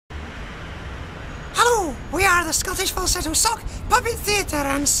Hello, we are the Scottish Falsetto Sock Puppet Theatre,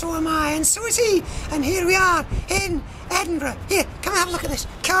 and so am I, and so is he. And here we are in Edinburgh. Here, come and have a look at this.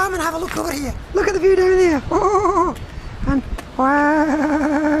 Come and have a look over here. Look at the view down there. Oh, and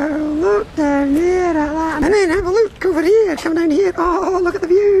wow, look down there at that. And then have a look over here. Come down here. Oh, look at the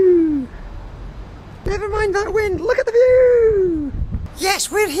view. Never mind that wind. Look at the view. Yes,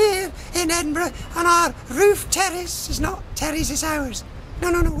 we're here in Edinburgh on our roof terrace. It's not Terry's, it's ours. No,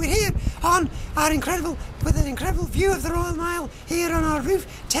 we're here on our with an incredible view of the Royal Mile, here on our roof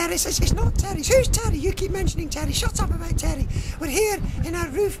terrace. It's not Terry's. Who's Terry? You keep mentioning Terry. Shut up about Terry. We're here in our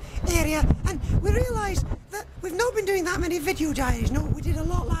roof area, and we realise that we've not been doing that many video diaries. No, we did a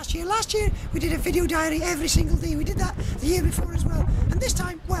lot last year. Last year we did a video diary every single day. We did that the year before as well. And this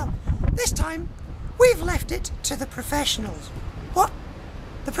time, we've left it to the professionals. What?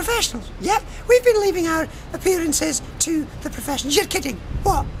 The professionals? Yeah, we've been leaving our appearances to the professionals. You're kidding.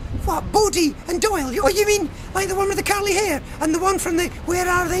 What? Bodie and Doyle? Oh, you mean like the one with the curly hair and the one from the Where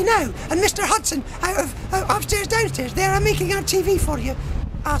Are They Now? And Mr. Hudson out of upstairs, downstairs. They are making our TV for you.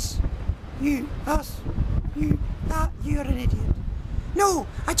 You, you're an idiot. No,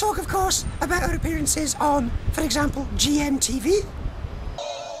 I talk, of course, about our appearances on, for example, GMTV.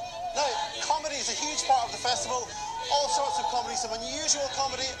 Now, comedy is a huge part of the festival. All sorts of comedy, some unusual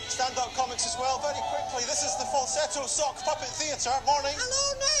comedy, stand-up comics as well. Very quickly, this is the Falsetto Sock Puppet Theatre. Morning.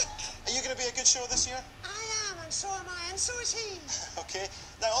 Hello, Nick. Are you going to be a good show this year? I am, and so am I, and so is he. Okay.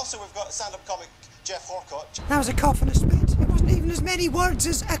 Now, also, we've got stand-up comic Jeff Horcott. That was a cough and a spit. It wasn't even as many words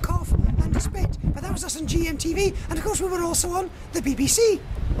as a cough and a spit, but that was us on GMTV, and of course we were also on the BBC.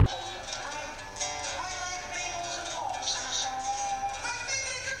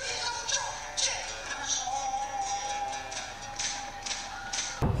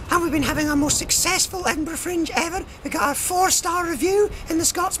 And we've been having our most successful Edinburgh Fringe ever. We got our 4-star review in the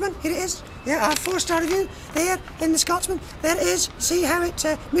Scotsman. Here it is. Yeah, our 4-star review there in the Scotsman. There it is. See how it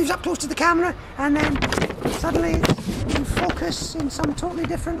moves up close to the camera, and then suddenly it's in focus in some totally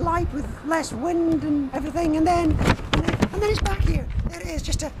different light with less wind and everything, and then it's back here. There it is,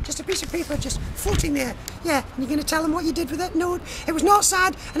 just a piece of paper just floating there. Yeah, and you're going to tell him what you did with it? No, it was not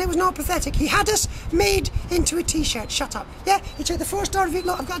sad and it was not pathetic. He had us made into a t-shirt. Shut up. Yeah, he took the 4-star review.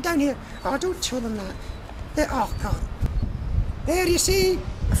 Look, I've got it down here. Oh, don't show them that. There, oh, God. There you see,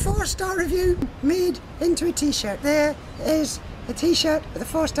 a 4-star review made into a t-shirt. There is a t-shirt with a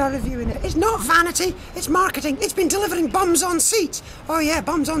 4-star review in it. It's not vanity, it's marketing. It's been delivering bums on seats. Oh yeah,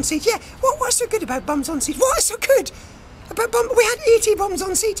 bums on seats. Yeah, what's so good about bums on seats? What is so good? We had 80 bums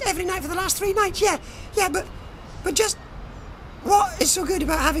on seats every night for the last 3 nights. Yeah, but just what is so good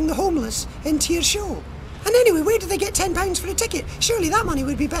about having the homeless into your show? And anyway, where do they get £10 for a ticket? Surely that money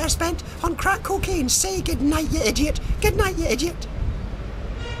would be better spent on crack cocaine. Say good night, you idiot. Good night, you idiot.